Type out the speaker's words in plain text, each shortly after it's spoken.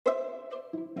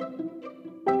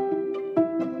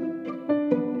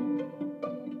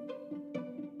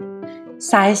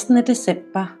16.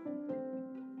 december.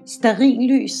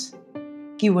 Stearinlys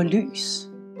giver lys.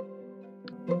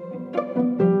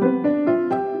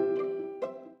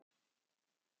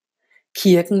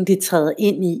 Kirken, de træder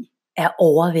ind i, er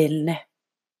overvældende.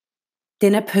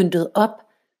 Den er pyntet op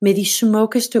med de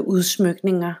smukkeste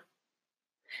udsmykninger.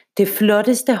 Det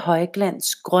flotteste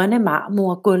højglans grønne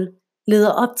marmorgulv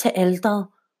leder op til alteret,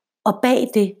 og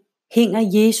bag det hænger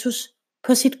Jesus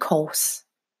på sit kors.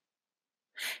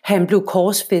 Han blev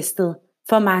korsfæstet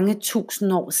for mange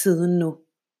tusind år siden nu.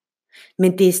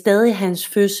 Men det er stadig hans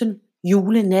fødsel,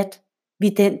 julenat, vi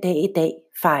den dag i dag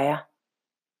fejrer.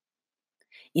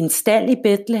 En stald i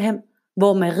Bethlehem,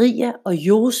 hvor Maria og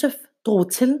Josef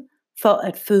drog til for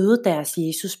at føde deres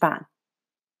Jesusbarn.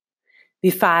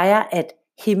 Vi fejrer, at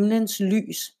himlens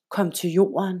lys kom til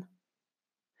jorden.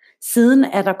 Siden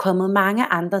er der kommet mange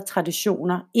andre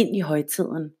traditioner ind i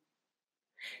højtiden.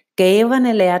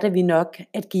 Gaverne lærte vi nok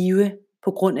at give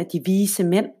på grund af de vise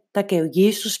mænd, der gav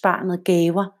Jesusbarnet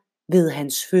gaver ved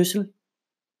hans fødsel.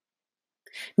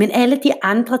 Men alle de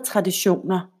andre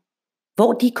traditioner,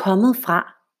 hvor de er kommet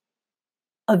fra,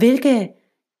 og hvilke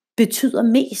betyder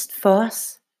mest for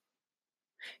os?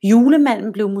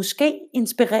 Julemanden blev måske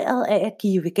inspireret af at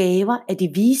give gaver af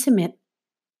de vise mænd.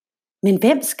 Men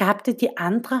hvem skabte de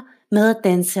andre med at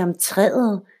danse om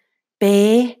træet,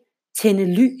 bage,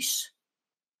 tænde lys?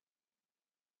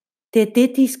 Det er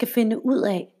det, de skal finde ud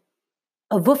af.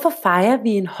 Og hvorfor fejrer vi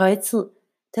en højtid,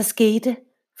 der skete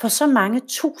for så mange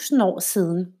tusind år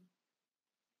siden?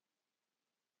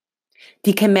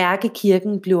 De kan mærke, at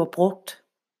kirken bliver brugt.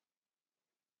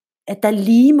 At der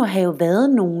lige må have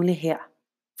været nogle her,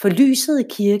 for lyset i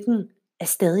kirken er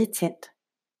stadig tændt.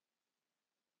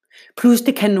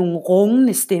 Pludselig kan nogle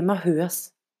rungende stemmer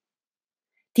høres.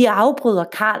 De afbryder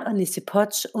Karl og Nisse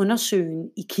Pots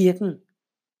undersøgning i kirken.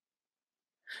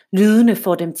 Lydene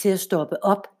får dem til at stoppe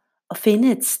op og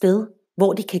finde et sted,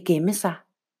 hvor de kan gemme sig.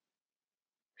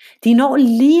 De når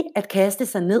lige at kaste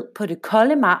sig ned på det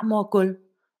kolde marmorgulv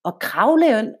og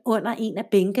kravle under en af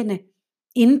bænkene,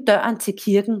 inden døren til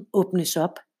kirken åbnes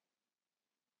op.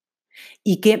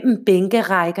 Igennem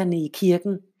bænkerækkerne i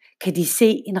kirken kan de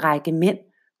se en række mænd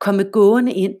komme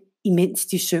gående ind, imens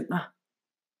de synger.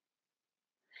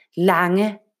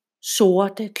 Lange,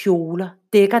 sorte kjoler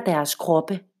dækker deres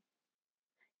kroppe.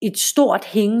 Et stort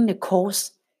hængende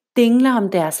kors dingler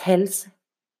om deres halse,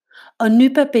 og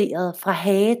nybarberet fra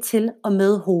hage til og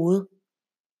med hoved.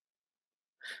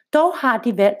 Dog har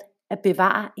de valgt at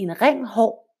bevare en ring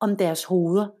hår om deres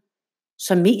hoveder,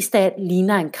 som mest af alt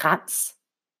ligner en krans.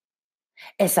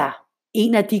 Altså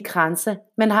en af de kranse,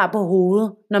 man har på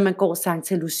hovedet, når man går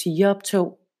Santa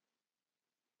Lucia-optog.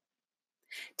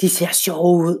 De ser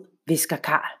sjove ud, hvisker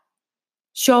Karl.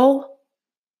 Sjove?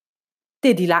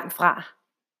 Det er de langt fra.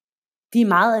 De er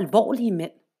meget alvorlige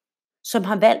mænd, som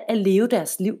har valgt at leve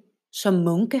deres liv som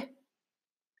munke.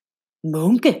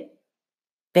 Munke?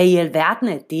 Hvad i alverden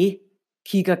er det?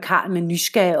 Kigger Karl med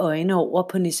nysgerrige øjne over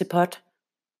på Nisse Pot.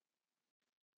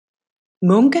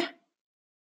 Munke?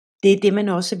 Det er det, man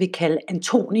også vil kalde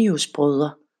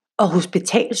Antoniusbrødre og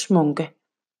hospitalsmunke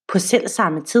på selv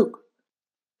samme tid.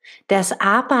 Deres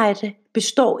arbejde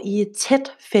består i et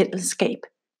tæt fællesskab.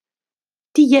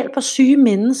 De hjælper syge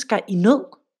mennesker i nød.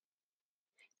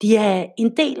 De er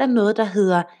en del af noget, der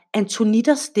hedder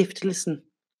Antoniterstiftelsen.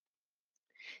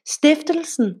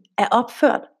 Stiftelsen er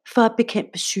opført for at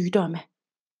bekæmpe sygdomme.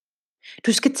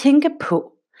 Du skal tænke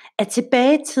på, at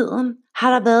tilbage i tiden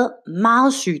har der været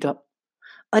meget sygdom,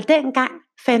 og dengang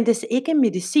fandtes ikke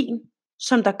medicin,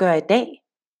 som der gør i dag.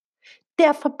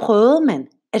 Derfor prøvede man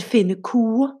at finde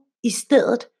kurer i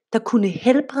stedet, der kunne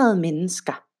helbrede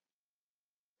mennesker.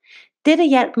 Dette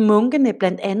hjalp munkene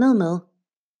blandt andet med.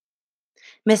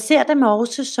 Man ser dem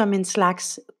også som en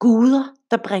slags guder,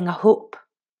 der bringer håb.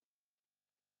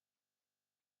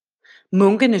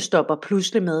 Munkene stopper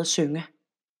pludselig med at synge.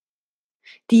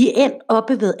 De er endt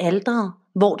oppe ved alteret,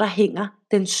 hvor der hænger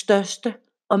den største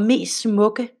og mest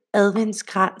smukke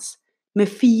adventskrans med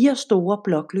 4 store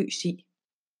bloklys i.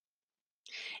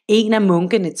 En af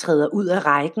munkene træder ud af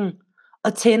rækken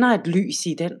og tænder et lys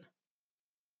i den.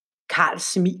 Karl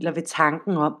smiler ved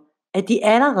tanken om, at de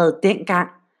allerede dengang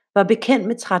var bekendt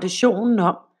med traditionen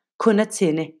om kun at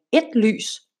tænde 1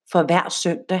 lys for hver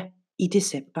søndag i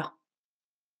december.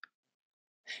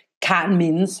 Karl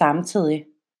mindes samtidig,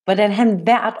 hvordan han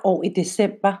hvert år i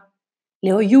december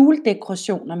laver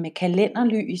juledekorationer med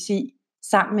kalenderlys i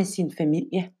sammen med sin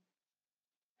familie.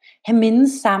 Han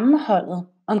mindes sammenholdet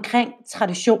omkring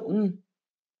traditionen,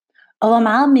 og hvor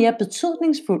meget mere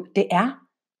betydningsfuldt det er,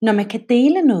 når man kan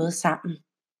dele noget sammen.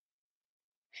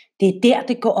 Det er der,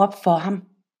 det går op for ham,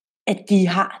 at de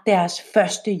har deres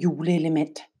første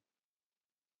juleelement.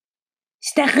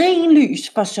 Stearinlys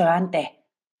for søren da!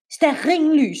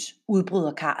 Stearinlys,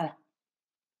 udbryder Karl.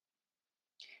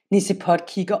 Nisse Pot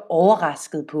kigger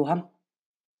overrasket på ham.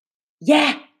 Ja,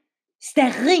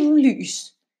 stearinlys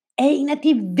er en af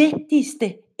de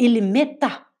vigtigste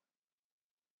elementer.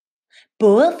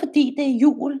 Både fordi det er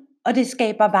jul, og det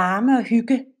skaber varme og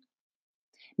hygge.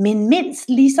 Men mindst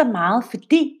lige så meget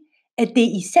fordi, at det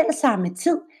i selvsamme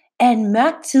tid er en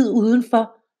mørk tid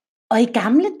udenfor. Og i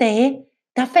gamle dage,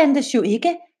 der fandtes jo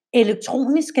ikke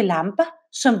elektroniske lamper,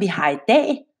 som vi har i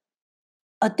dag.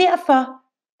 Og derfor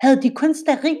havde de kun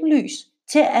stearinlys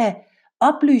til at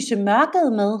oplyse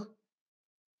mørket med.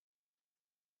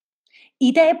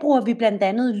 I dag bruger vi blandt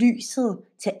andet lyset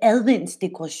til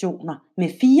adventsdekorationer med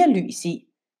 4 lys i,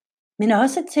 men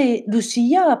også til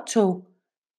Lucia-optog,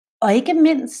 og ikke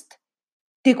mindst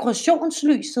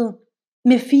dekorationslyset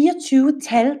med 24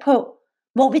 tal på,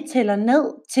 hvor vi tæller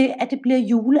ned til, at det bliver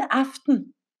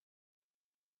juleaften.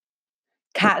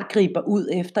 Karl griber ud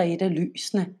efter et af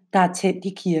lysene, der er tændt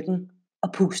i kirken, og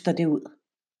puster det ud.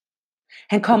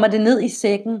 Han kommer det ned i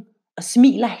sækken og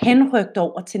smiler henrygt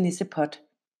over til Nisse Pot.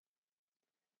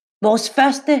 Vores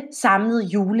første samlede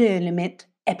juleelement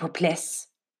er på plads.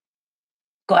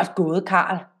 Godt gået,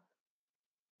 Karl.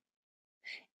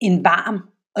 En varm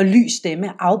og lys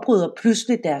stemme afbryder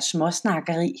pludselig deres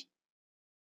småsnakkeri.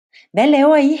 Hvad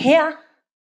laver I her?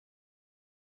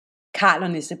 Karl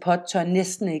og Nisse Pot tør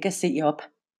næsten ikke at se op.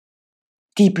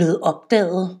 De er blevet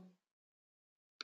opdaget.